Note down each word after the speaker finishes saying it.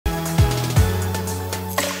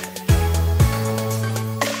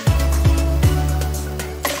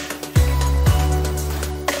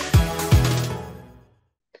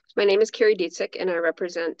My name is Kari Dziedzic, and I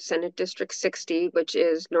represent Senate District 60, which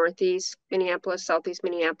is Northeast Minneapolis, Southeast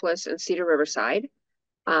Minneapolis, and Cedar Riverside.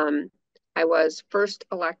 I was first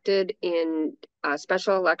elected in a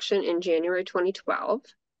special election in January 2012.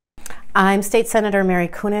 I'm State Senator Mary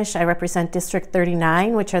Kunesh. I represent District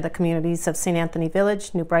 39, which are the communities of St. Anthony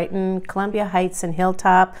Village, New Brighton, Columbia Heights and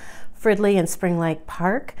Hilltop, Fridley and Spring Lake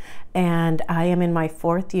Park, and I am in my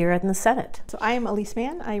 4th year in the Senate. So I am Elise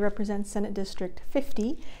Mann. I represent Senate District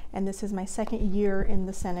 50, and this is my 2nd year in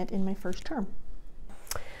the Senate in my 1st term.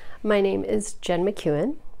 My name is Jen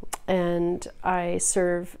McEwen, and I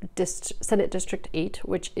serve Senate District 8,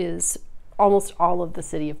 which is almost all of the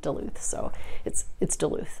city of Duluth, so it's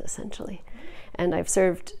Duluth essentially. And I've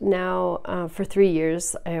served now for 3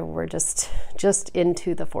 years. We're just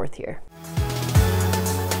into the 4th year.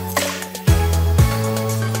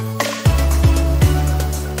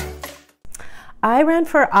 I ran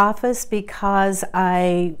for office because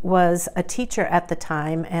I was a teacher at the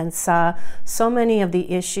time and saw so many of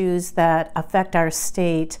the issues that affect our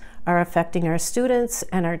state are affecting our students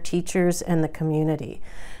and our teachers and the community.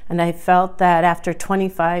 And I felt that after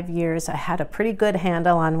 25 years, I had a pretty good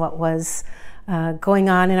handle on what was going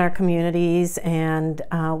on in our communities, and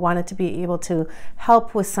wanted to be able to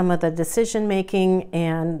help with some of the decision making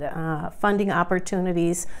and funding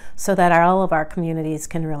opportunities so that all of our communities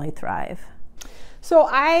can really thrive. So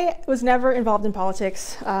I was never involved in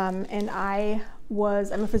politics, and I'm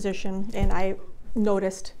a physician, and I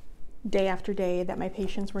noticed day after day that my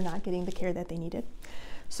patients were not getting the care that they needed.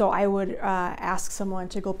 So I would ask someone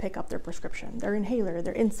to go pick up their prescription, their inhaler,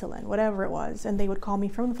 their insulin, whatever it was, and they would call me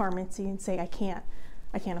from the pharmacy and say, I can't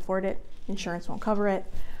afford it, insurance won't cover it.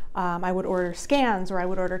 I would order scans, or I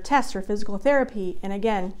would order tests or physical therapy, and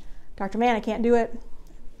again, Dr. Mann, I can't do it,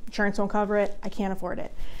 insurance won't cover it, I can't afford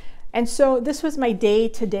it. And so this was my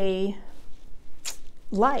day-to-day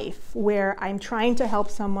life, where I'm trying to help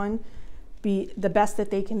someone be the best that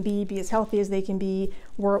they can be as healthy as they can be,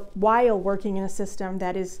 while working in a system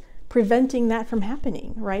that is preventing that from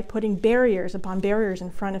happening, right? Putting barriers upon barriers in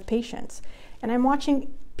front of patients. And I'm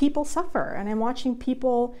watching people suffer, and I'm watching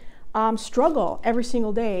people struggle every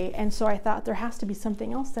single day. And so I thought there has to be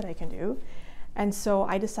something else that I can do. And so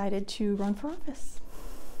I decided to run for office.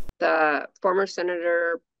 The former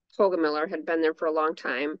Senator Miller had been there for a long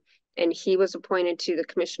time, and he was appointed to the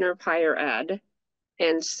Commissioner of Higher Ed.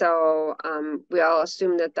 And so we all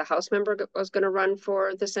assumed that the House member was going to run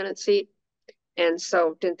for the Senate seat, and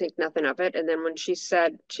so didn't think nothing of it. And then when she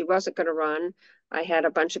said she wasn't going to run, I had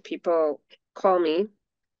a bunch of people call me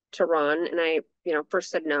to run, and I,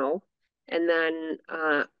 first said no. And then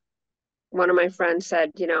one of my friends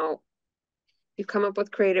said, you've come up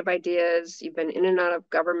with creative ideas, you've been in and out of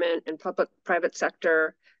government and private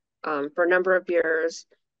sector for a number of years.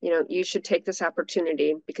 You should take this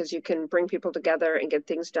opportunity because you can bring people together and get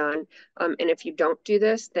things done. And if you don't do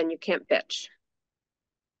this, then you can't bitch.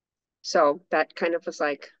 So that kind of was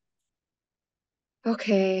like,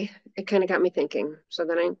 okay, it kind of got me thinking. So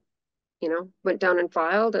then I, went down and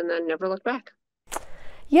filed, and then never looked back.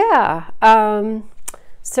 Yeah.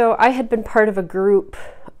 So I had been part of a group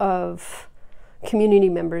of community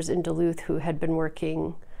members in Duluth who had been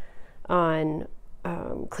working on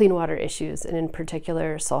clean water issues, and in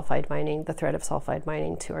particular sulfide mining, the threat of sulfide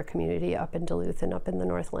mining to our community up in Duluth and up in the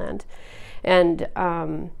Northland. And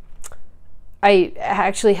I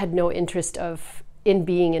actually had no interest in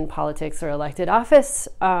being in politics or elected office,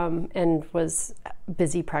 and was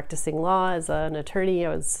busy practicing law as an attorney. I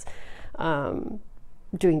was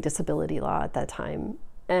doing disability law at that time.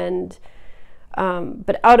 And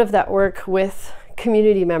but out of that work with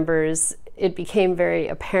community members, it became very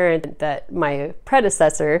apparent that my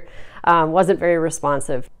predecessor wasn't very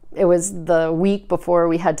responsive. It was the week before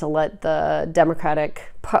we had to let the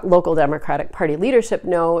local Democratic Party leadership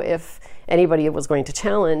know if anybody was going to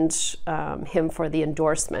challenge him for the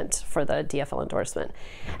endorsement, for the DFL endorsement.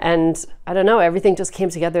 And I don't know, everything just came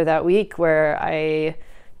together that week, where I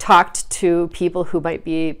talked to people who might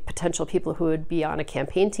be potential people who would be on a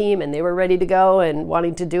campaign team, and they were ready to go and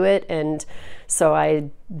wanting to do it. And so I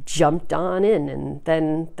jumped on in, and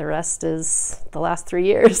then the rest is the last 3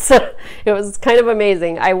 years. It was kind of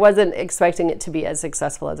amazing. I wasn't expecting it to be as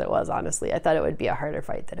successful as it was, honestly. I thought it would be a harder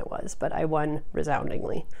fight than it was, but I won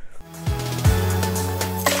resoundingly.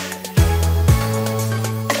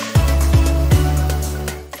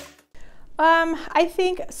 I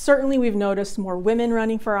think certainly we've noticed more women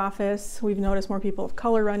running for office. We've noticed more people of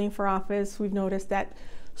color running for office. We've noticed that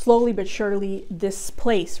slowly but surely this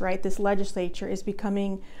place, right, this legislature is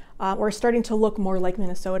becoming, or starting to look more like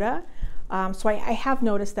Minnesota. So I have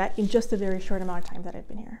noticed that in just a very short amount of time that I've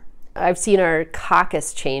been here. I've seen our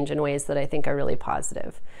caucus change in ways that I think are really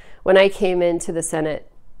positive. When I came into the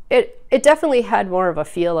Senate, it definitely had more of a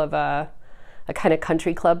feel of a kind of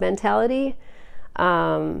country club mentality.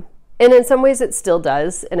 And in some ways it still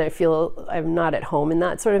does. And I feel I'm not at home in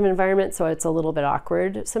that sort of environment, so it's a little bit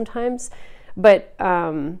awkward sometimes. But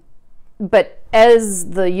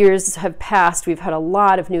as the years have passed, we've had a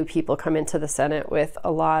lot of new people come into the Senate with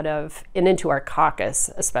a lot of, and into our caucus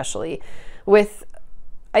especially, with,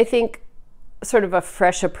 I think, sort of a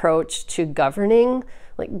fresh approach to governing,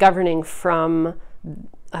 like governing from,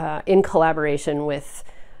 in collaboration with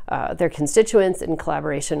their constituents, in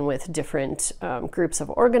collaboration with different groups of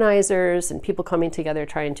organizers and people coming together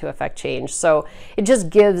trying to affect change. So it just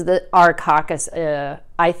gives our caucus,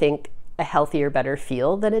 I think, a healthier, better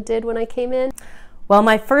feel than it did when I came in. Well,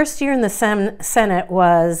 my first year in the Senate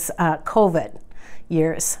was COVID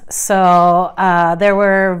years. So there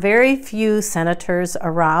were very few senators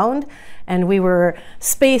around, and we were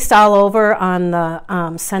spaced all over on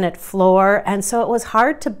the Senate floor. And so it was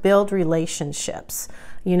hard to build relationships.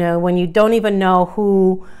 You know, when you don't even know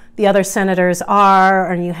who the other senators are,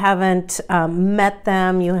 or you haven't met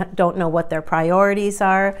them, you don't know what their priorities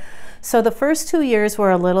are. So the first 2 years were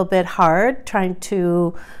a little bit hard, trying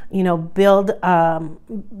to, you know, build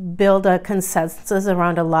a consensus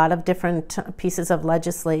around a lot of different pieces of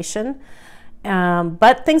legislation.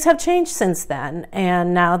 But things have changed since then,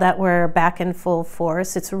 and now that we're back in full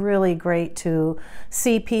force, it's really great to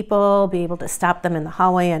see people, be able to stop them in the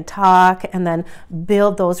hallway and talk, and then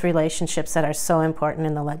build those relationships that are so important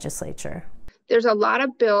in the legislature. There's a lot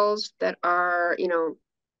of bills that are, you know,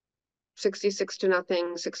 66 to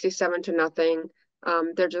nothing, 67 to nothing.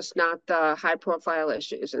 They're just not the high profile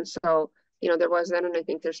issues. And so, you know, there was then, and I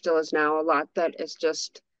think there still is now, a lot that is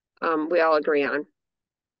just, we all agree on.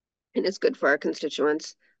 And it's good for our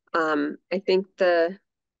constituents. I think the,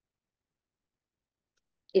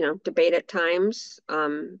 you know, debate at times,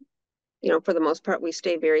 you know, for the most part, we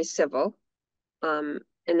stay very civil. And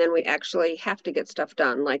then we actually have to get stuff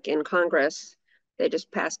done. Like in Congress, they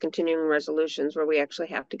just pass continuing resolutions where we actually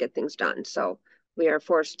have to get things done. So we are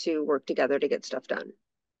forced to work together to get stuff done.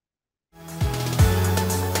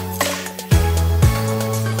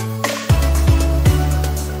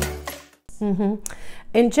 Mm-hmm.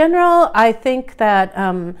 In general, I think that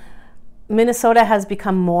Minnesota has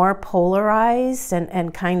become more polarized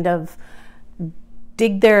and kind of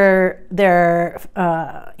dig their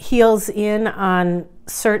heels in on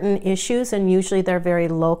certain issues, and usually they're very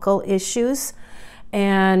local issues.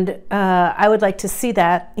 And I would like to see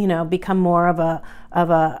that, you know, become more of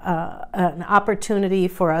an opportunity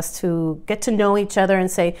for us to get to know each other and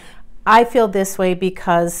say, I feel this way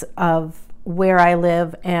because of where I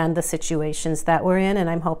live and the situations that we're in, and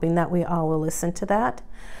I'm hoping that we all will listen to that.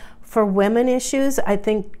 For women issues, I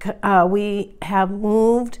think we have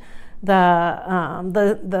moved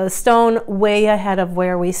the stone way ahead of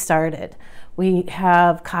where we started. We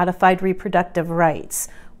have codified reproductive rights.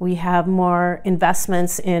 We have more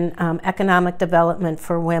investments in economic development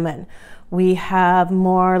for women. We have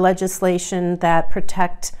more legislation that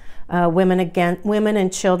protect women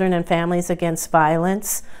and children and families against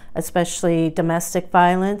violence, especially domestic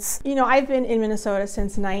violence. You know, I've been in Minnesota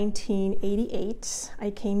since 1988. I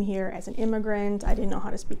came here as an immigrant. I didn't know how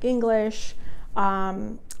to speak English.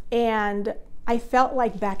 And I felt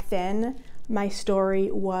like back then my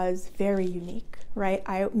story was very unique, right?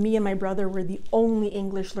 Me and my brother were the only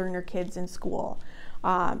English learner kids in school.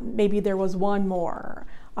 Maybe there was one more,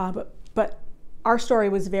 but our story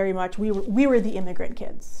was very much, we were the immigrant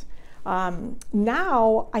kids.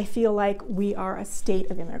 Now I feel like we are a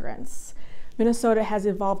state of immigrants. Minnesota has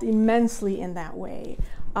evolved immensely in that way.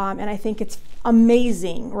 And I think it's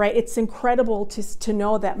amazing, right? It's incredible to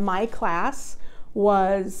know that my class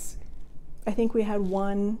was, I think we had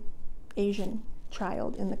one Asian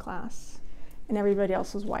child in the class and everybody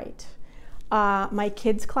else was white. My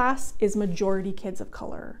kids' class is majority kids of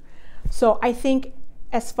color. So I think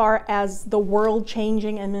as far as the world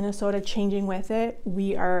changing and Minnesota changing with it,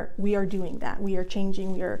 we are doing that. We are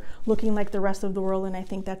changing, we are looking like the rest of the world, and I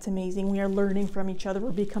think that's amazing. We are learning from each other.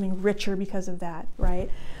 We're becoming richer because of that, right?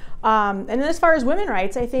 And then as far as women's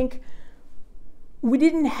rights, I think we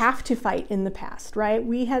didn't have to fight in the past, right?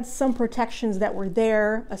 We had some protections that were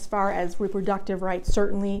there as far as reproductive rights,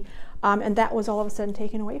 certainly, and that was all of a sudden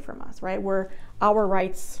taken away from us, right? Where our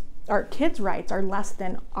rights, our kids' rights are less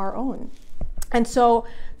than our own. And so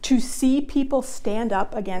to see people stand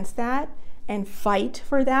up against that and fight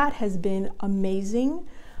for that has been amazing.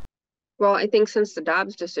 Well, I think since the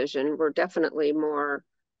Dobbs decision, we're definitely more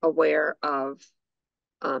aware of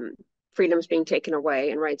freedoms being taken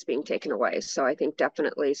away and rights being taken away. So I think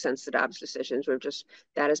definitely since the Dobbs decisions,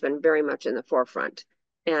 that has been very much in the forefront,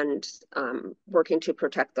 and working to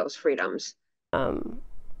protect those freedoms.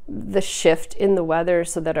 The shift in the weather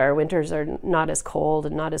so that our winters are not as cold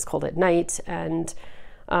and not as cold at night, and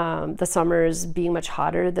the summers being much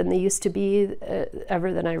hotter than they used to be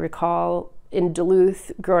ever than I recall. In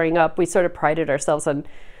Duluth, growing up, we sort of prided ourselves on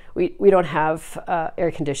we don't have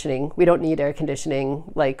air conditioning. We don't need air conditioning.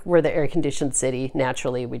 Like, we're the air-conditioned city.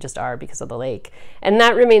 Naturally, we just are because of the lake. And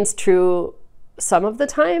that remains true some of the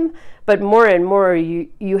time, but more and more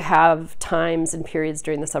you have times and periods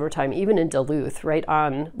during the summertime, even in Duluth, right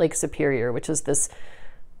on Lake Superior, which is this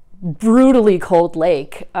brutally cold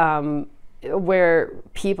lake, where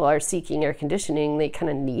people are seeking air conditioning. They kind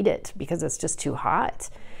of need it because it's just too hot.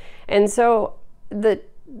 And so the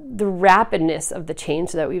rapidness of the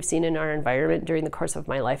change that we've seen in our environment during the course of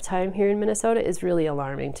my lifetime here in Minnesota is really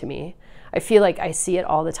alarming to me. I feel like I see it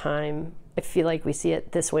all the time. I feel like we see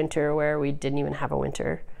it this winter where we didn't even have a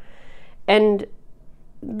winter. And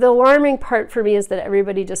the alarming part for me is that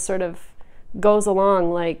everybody just sort of goes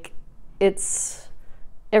along like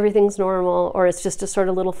everything's normal, or it's just a sort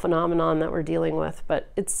of little phenomenon that we're dealing with.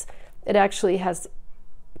 But it actually has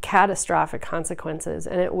catastrophic consequences,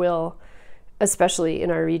 and it will, especially in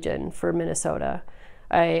our region for Minnesota.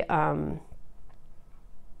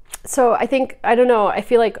 So I think, I don't know, I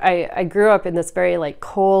feel like I grew up in this very like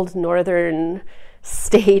cold northern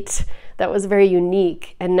state that was very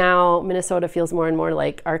unique, and now Minnesota feels more and more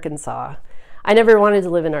like Arkansas. I never wanted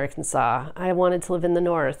to live in Arkansas. I wanted to live in the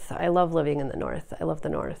north. I love living in the north. I love the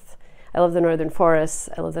north. I love the northern forests.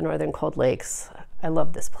 I love the northern cold lakes. I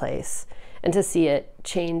love this place. And to see it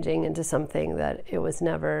changing into something that it was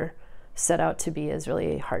never set out to be is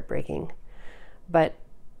really heartbreaking. But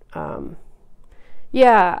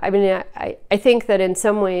yeah, I mean, I think that in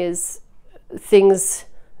some ways things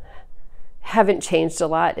haven't changed a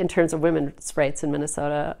lot in terms of women's rights in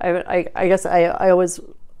Minnesota. I guess I was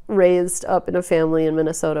raised up in a family in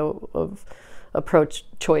Minnesota of a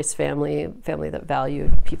pro-choice family that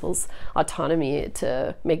valued people's autonomy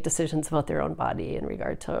to make decisions about their own body in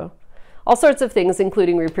regard to all sorts of things,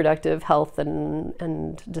 including reproductive health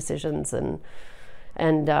and decisions. And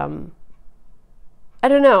I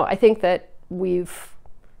don't know, I think that we've,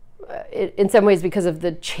 in some ways, because of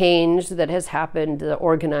the change that has happened, the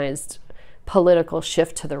organized political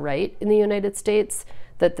shift to the right in the United States,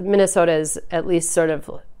 that Minnesota is at least sort of,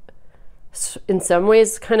 in some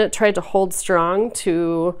ways, kind of tried to hold strong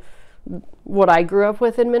to what I grew up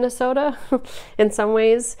with in Minnesota in some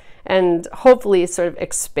ways, and hopefully sort of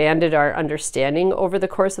expanded our understanding over the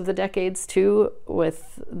course of the decades too,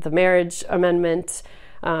 with the marriage amendment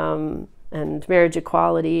and marriage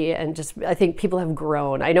equality. And just, I think people have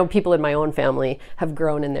grown. I know people in my own family have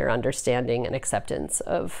grown in their understanding and acceptance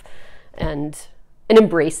of, and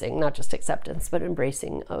embracing, not just acceptance, but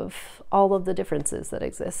embracing of all of the differences that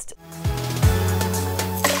exist.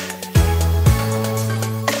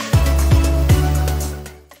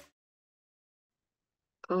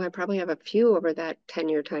 Oh, I probably have a few over that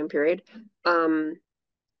 10-year time period.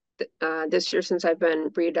 This year, since I've been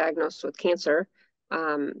re-diagnosed with cancer,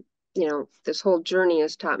 you know, this whole journey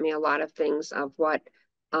has taught me a lot of things of what,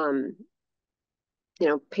 you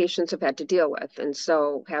know, patients have had to deal with. And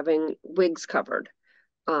so having wigs covered,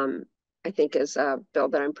 I think is a bill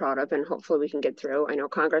that I'm proud of, and hopefully we can get through. I know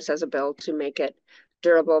Congress has a bill to make it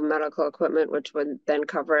durable medical equipment, which would then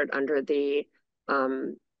cover it under the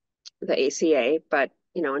ACA, but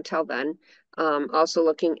you know, until then, also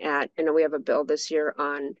looking at, I know we have a bill this year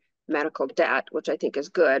on medical debt, which I think is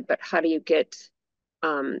good, but how do you get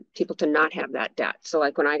people to not have that debt? So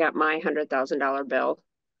like when I got my $100,000 bill,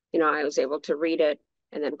 you know, I was able to read it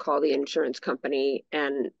and then call the insurance company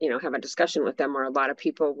and, you know, have a discussion with them, where a lot of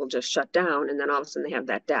people will just shut down and then all of a sudden they have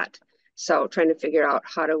that debt. So trying to figure out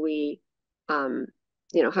how do we, you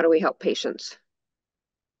know, how do we help patients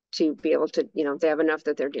to be able to, you know, they have enough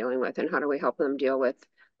that they're dealing with, and how do we help them deal with,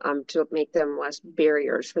 to make them less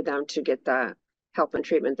barriers for them to get the help and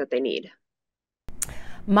treatment that they need.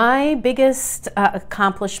 My biggest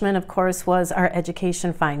accomplishment, of course, was our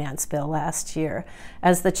education finance bill last year.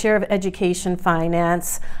 As the chair of education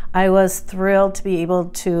finance, I was thrilled to be able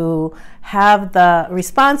to have the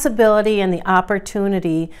responsibility and the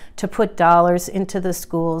opportunity to put dollars into the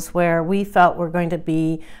schools where we felt were going to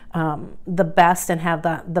be the best and have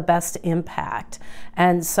the best impact.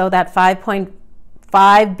 And so that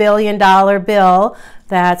 $5.5 billion bill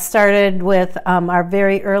that started with our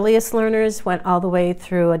very earliest learners, went all the way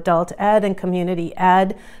through adult ed and community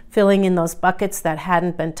ed, filling in those buckets that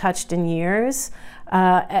hadn't been touched in years,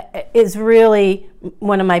 is really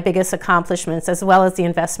one of my biggest accomplishments, as well as the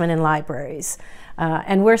investment in libraries.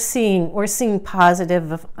 And we're seeing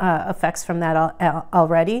positive effects from that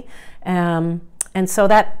already. And so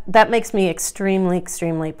that makes me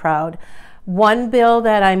extremely proud. One bill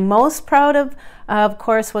that I'm most proud of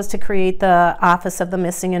course, was to create the Office of the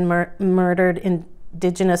Missing and Murdered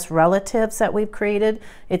Indigenous Relatives that we've created.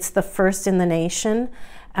 It's the first in the nation.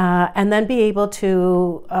 And then be able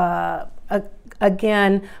to,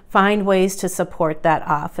 again, find ways to support that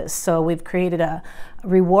office. So we've created a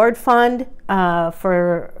reward fund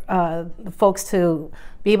for folks to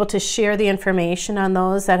be able to share the information on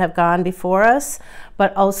those that have gone before us,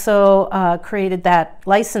 but also created that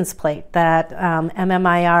license plate, that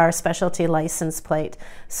MMIR specialty license plate,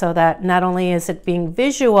 so that not only is it being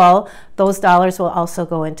visual, those dollars will also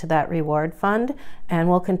go into that reward fund, and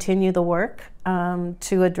we'll continue the work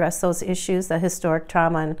to address those issues, the historic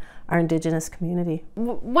trauma in our Indigenous community.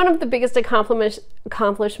 One of the biggest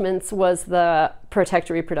accomplishments was the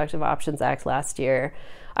Protect Reproductive Options Act last year.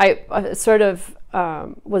 I sort of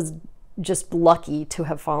was just lucky to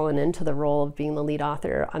have fallen into the role of being the lead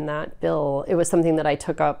author on that bill. It was something that I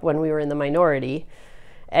took up when we were in the minority,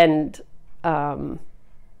 and I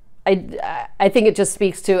think it just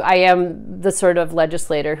speaks to, I am the sort of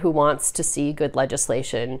legislator who wants to see good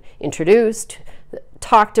legislation introduced,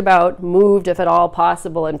 talked about, moved if at all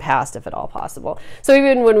possible, and passed if at all possible. So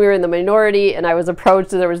even when we were in the minority and I was approached,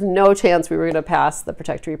 there was no chance we were going to pass the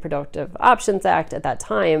Protect Reproductive Options Act at that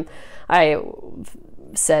time, I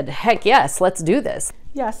said, heck yes, let's do this.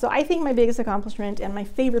 Yeah, so I think my biggest accomplishment and my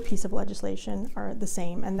favorite piece of legislation are the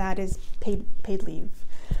same, and that is paid leave.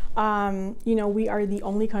 You know, we are the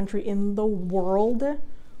only country in the world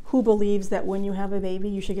who believes that when you have a baby,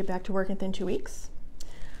 you should get back to work within 2 weeks.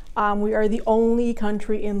 We are the only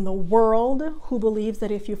country in the world who believes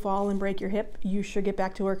that if you fall and break your hip, you should get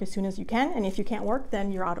back to work as soon as you can, and if you can't work,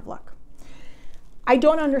 then you're out of luck. I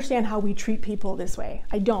don't understand how we treat people this way.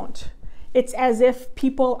 I don't. It's as if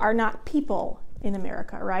people are not people in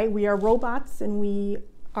America, right? We are robots, and we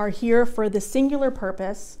are here for the singular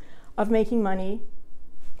purpose of making money,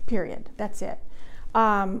 period. That's it.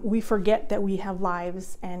 We forget that we have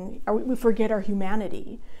lives, and we forget our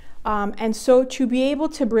humanity. And so to be able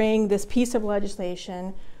to bring this piece of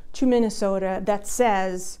legislation to Minnesota that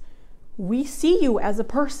says, we see you as a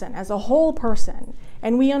person, as a whole person,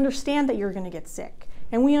 and we understand that you're going to get sick,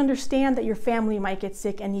 and we understand that your family might get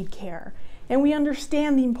sick and need care, and we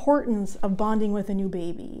understand the importance of bonding with a new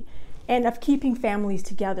baby and of keeping families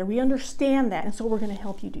together. We understand that, and so we're going to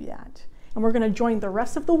help you do that. And we're going to join the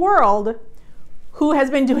rest of the world who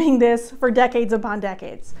has been doing this for decades upon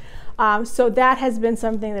decades. So that has been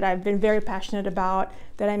something that I've been very passionate about,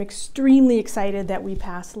 that I'm extremely excited that we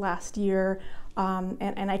passed last year,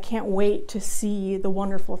 and I can't wait to see the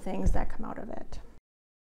wonderful things that come out of it.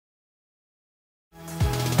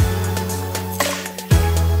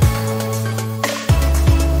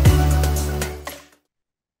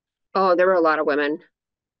 Oh, there were a lot of women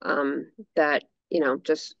that, you know,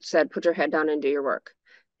 just said, put your head down and do your work.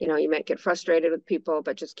 You know, you might get frustrated with people,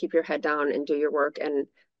 but just keep your head down and do your work, and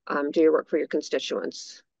do your work for your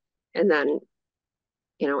constituents. And then,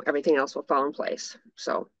 you know, everything else will fall in place.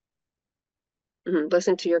 So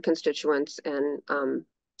listen to your constituents and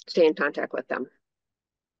stay in contact with them.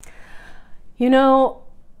 You know,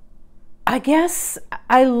 I guess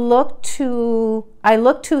I look to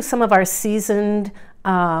some of our seasoned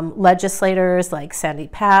legislators like Sandy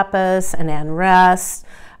Pappas and Ann Rest,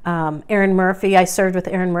 Erin Murphy. I served with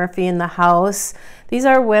Erin Murphy in the House. These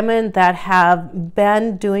are women that have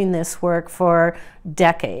been doing this work for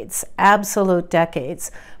decades, absolute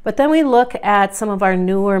decades. But then we look at some of our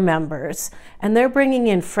newer members, and they're bringing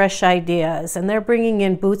in fresh ideas, and they're bringing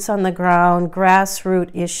in boots on the ground,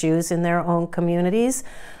 grassroots issues in their own communities.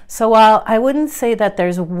 So while I wouldn't say that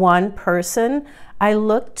there's one person, I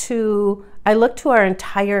look to our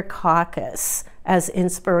entire caucus as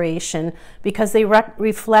inspiration, because they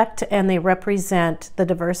reflect and they represent the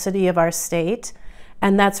diversity of our state.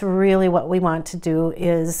 And that's really what we want to do,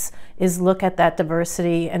 is look at that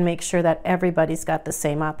diversity and make sure that everybody's got the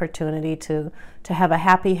same opportunity to have a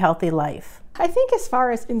happy, healthy life. I think as far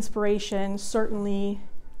as inspiration, certainly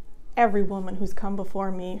every woman who's come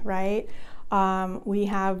before me, right? We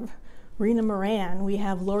have Rena Moran, we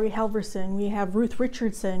have Lori Helverson, we have Ruth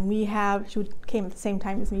Richardson, we have, she came at the same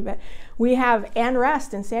time as me, but we have Ann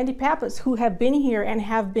Rest and Sandy Pappas, who have been here and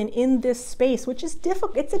have been in this space, which is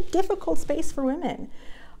difficult. It's a difficult space for women.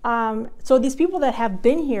 So these people that have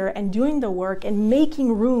been here and doing the work and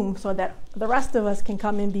making room so that the rest of us can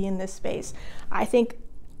come and be in this space, I think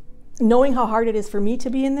knowing how hard it is for me to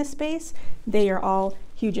be in this space, they are all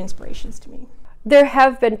huge inspirations to me. There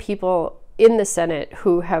have been people in the Senate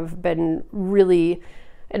who have been really,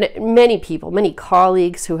 and many people, many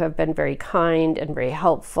colleagues who have been very kind and very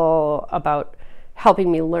helpful about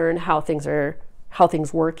helping me learn how things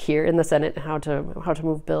work here in the Senate and how to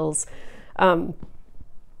move bills.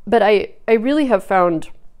 But I really have found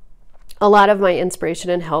a lot of my inspiration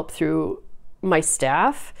and help through my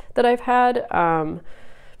staff that I've had.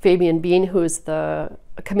 Fabian Bean, who is the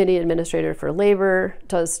committee administrator for labor,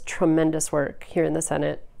 does tremendous work here in the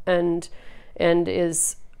Senate and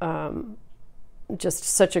is just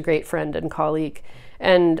such a great friend and colleague.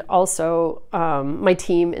 And also my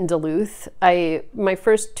team in Duluth. My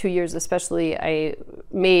first 2 years especially, I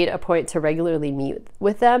made a point to regularly meet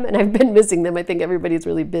with them, and I've been missing them. I think everybody's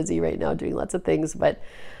really busy right now doing lots of things, but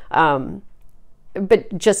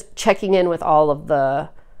just checking in with all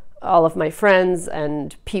of my friends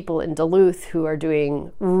and people in Duluth who are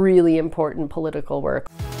doing really important political work.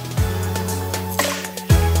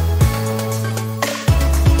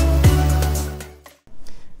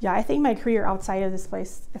 Yeah, I think my career outside of this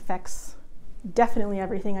place affects definitely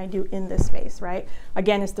everything I do in this space, right?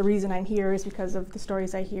 Again, it's the reason I'm here is because of the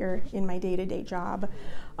stories I hear in my day-to-day job.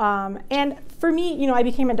 And for me, I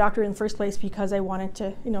became a doctor in the first place because I wanted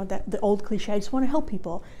to, the old cliche, I just want to help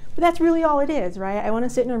people. But that's really all it is, right? I want to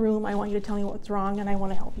sit in a room, I want you to tell me what's wrong, and I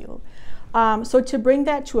want to help you. So to bring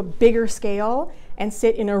that to a bigger scale and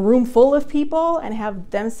sit in a room full of people and have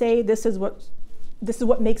them say, this is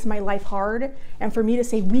what makes my life hard, and for me to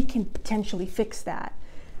say we can potentially fix that,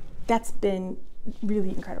 that's been really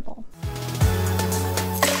incredible.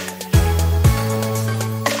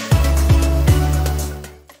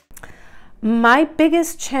 My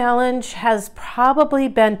biggest challenge has probably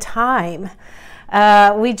been time.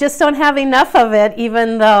 We just don't have enough of it,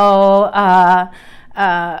 even though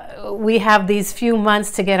we have these few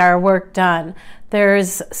months to get our work done.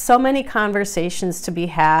 There's so many conversations to be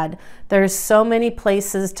had. There's so many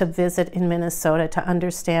places to visit in Minnesota to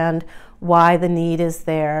understand why the need is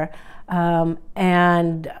there.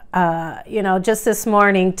 Just this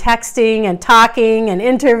morning, texting and talking and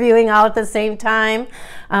interviewing all at the same time.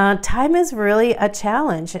 Time is really a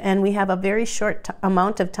challenge, and we have a very short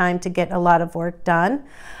amount of time to get a lot of work done.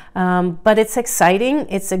 But it's exciting,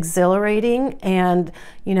 it's exhilarating, and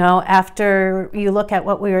after you look at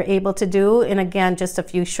what we were able to do in, again, just a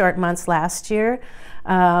few short months last year,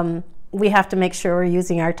 we have to make sure we're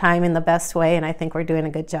using our time in the best way, and I think we're doing a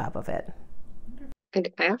good job of it. And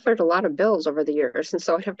I offered a lot of bills over the years, and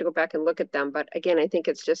so I'd have to go back and look at them. But again, I think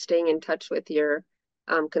it's just staying in touch with your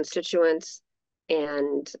constituents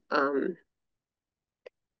and and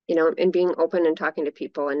being open and talking to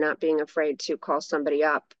people and not being afraid to call somebody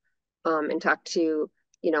up and talk to,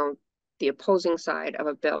 the opposing side of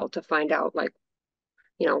a bill to find out, like,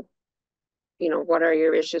 what are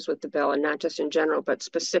your issues with the bill, and not just in general, but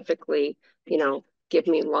specifically, give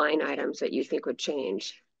me line items that you think would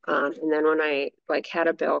change. And then when I had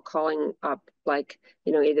a bill, calling up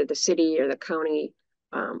either the city or the county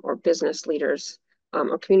or business leaders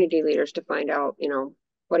or community leaders to find out,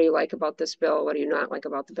 what do you like about this bill? What do you not like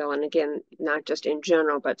about the bill? And again, not just in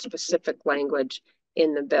general, but specific language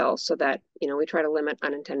in the bill so that, we try to limit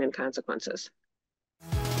unintended consequences.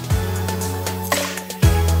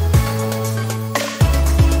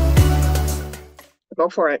 Go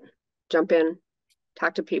for it. Jump in.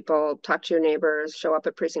 Talk to people, talk to your neighbors, show up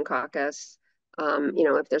at precinct caucus.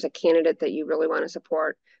 If there's a candidate that you really want to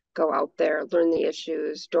support, go out there, learn the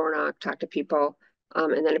issues, door knock, talk to people.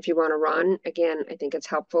 And then if you want to run, again, I think it's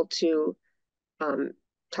helpful to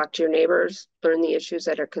talk to your neighbors, learn the issues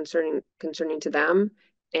that are concerning to them,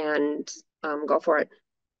 and go for it.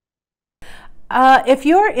 If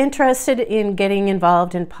you're interested in getting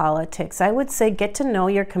involved in politics, I would say get to know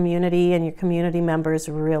your community and your community members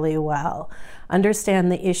really well. Understand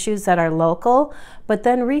the issues that are local, but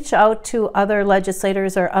then reach out to other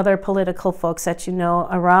legislators or other political folks that you know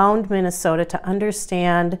around Minnesota to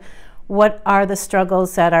understand what are the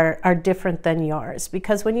struggles that are different than yours.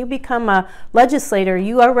 Because when you become a legislator,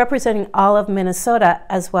 you are representing all of Minnesota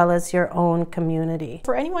as well as your own community.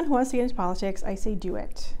 For anyone who wants to get into politics, I say do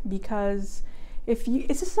it, because if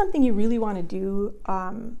this is something you really want to do,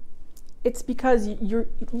 it's because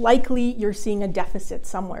you're seeing a deficit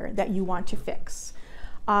somewhere that you want to fix.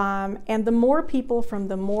 And the more people from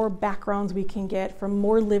the more backgrounds we can get, from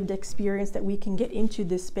more lived experience that we can get into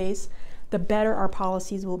this space, the better our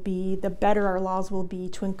policies will be, the better our laws will be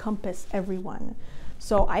to encompass everyone.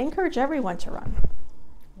 So I encourage everyone to run.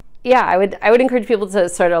 Yeah, I would encourage people to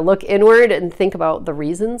sort of look inward and think about the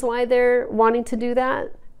reasons why they're wanting to do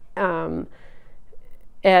that.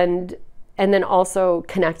 and then also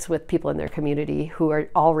connects with people in their community who are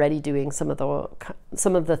already doing some of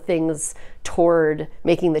the things toward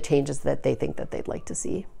making the changes that they think that they'd like to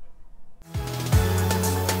see.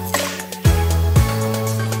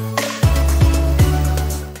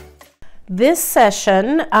 This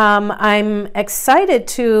session, I'm excited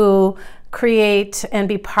to create and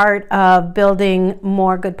be part of building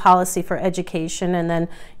more good policy for education, and then,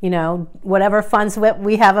 you know, whatever funds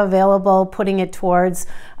we have available, putting it towards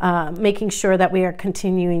making sure that we are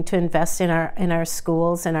continuing to invest in our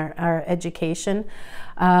schools and our education.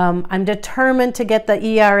 I'm determined to get the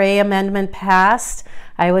ERA amendment passed.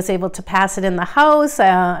 I was able to pass it in the House.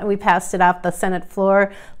 We passed it off the Senate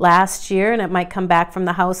floor last year, and it might come back from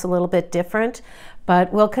the House a little bit different.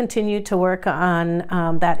 But we'll continue to work on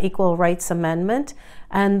that equal rights amendment.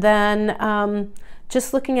 And then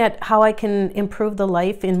just looking at how I can improve the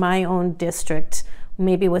life in my own district,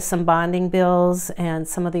 maybe with some bonding bills and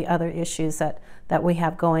some of the other issues that we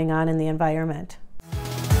have going on in the environment.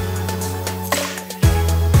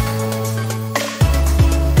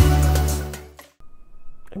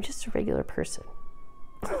 I'm just a regular person.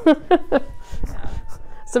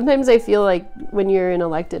 Sometimes I feel like when you're in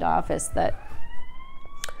elected office that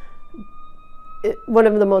one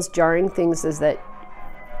of the most jarring things is that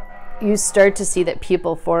you start to see that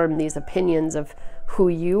people form these opinions of who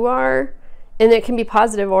you are, and it can be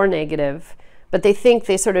positive or negative, but they think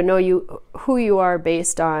they sort of know who you are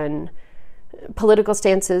based on political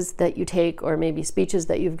stances that you take, or maybe speeches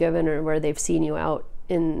that you've given, or where they've seen you out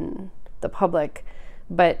in the public.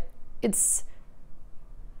 But I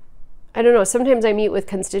don't know, sometimes I meet with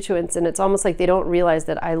constituents and it's almost like they don't realize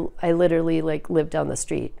that I literally like live down the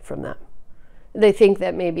street from them. They think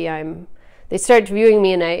that maybe they start viewing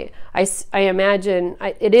me, and I imagine,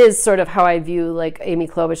 it is sort of how I view like Amy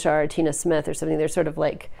Klobuchar or Tina Smith or something. They're sort of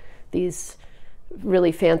like these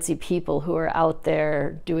really fancy people who are out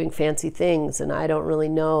there doing fancy things, and I don't really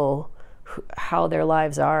know how their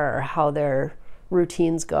lives are or how their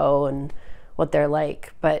routines go and what they're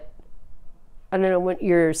like. But I don't know, when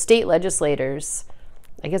your state legislators,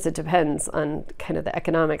 I guess it depends on kind of the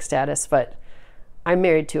economic status, but I'm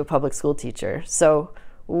married to a public school teacher, so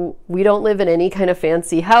we don't live in any kind of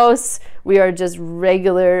fancy house. We are just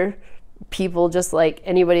regular people, just like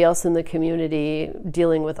anybody else in the community,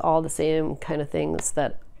 dealing with all the same kind of things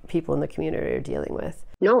that people in the community are dealing with.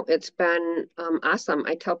 No, it's been awesome.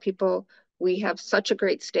 I tell people we have such a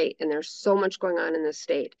great state, and there's so much going on in the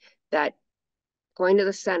state that going to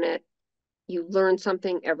the Senate, you learn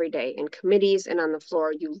something every day. In committees and on the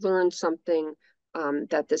floor, you learn something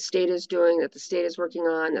that the state is doing, that the state is working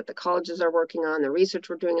on, that the colleges are working on, the research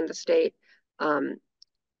we're doing in the state.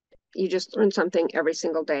 You just learn something every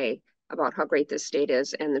single day about how great this state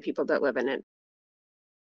is and the people that live in it.